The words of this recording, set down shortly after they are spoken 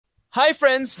Hi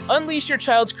friends, unleash your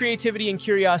child's creativity and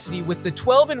curiosity with the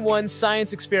 12-in-1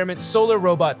 Science Experiment Solar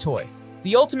Robot Toy,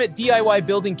 the ultimate DIY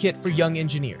building kit for young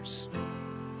engineers.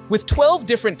 With 12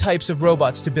 different types of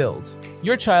robots to build,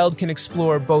 your child can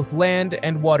explore both land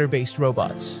and water-based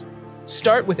robots.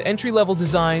 Start with entry-level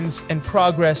designs and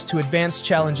progress to advanced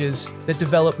challenges that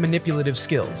develop manipulative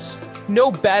skills.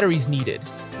 No batteries needed.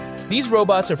 These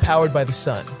robots are powered by the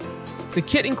sun. The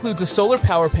kit includes a solar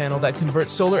power panel that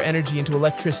converts solar energy into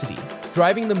electricity,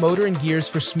 driving the motor and gears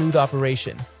for smooth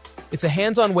operation. It's a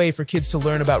hands-on way for kids to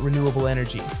learn about renewable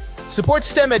energy. Support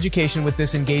STEM education with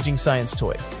this engaging science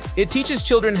toy. It teaches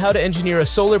children how to engineer a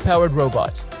solar-powered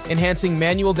robot, enhancing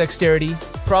manual dexterity,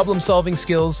 problem-solving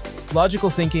skills, logical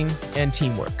thinking, and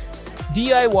teamwork.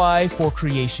 DIY for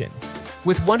creation.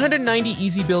 With 190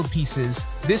 easy-build pieces,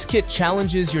 this kit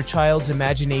challenges your child's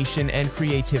imagination and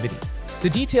creativity. The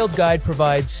detailed guide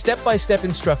provides step-by-step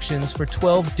instructions for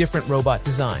 12 different robot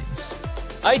designs.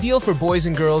 Ideal for boys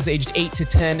and girls aged 8 to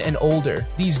 10 and older,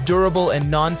 these durable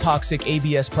and non-toxic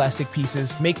ABS plastic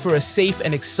pieces make for a safe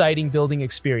and exciting building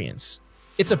experience.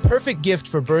 It's a perfect gift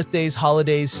for birthdays,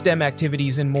 holidays, STEM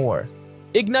activities, and more.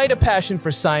 Ignite a passion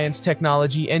for science,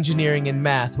 technology, engineering, and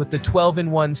math with the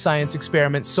 12-in-1 Science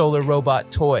Experiment Solar Robot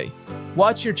Toy.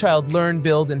 Watch your child learn,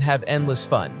 build, and have endless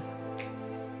fun.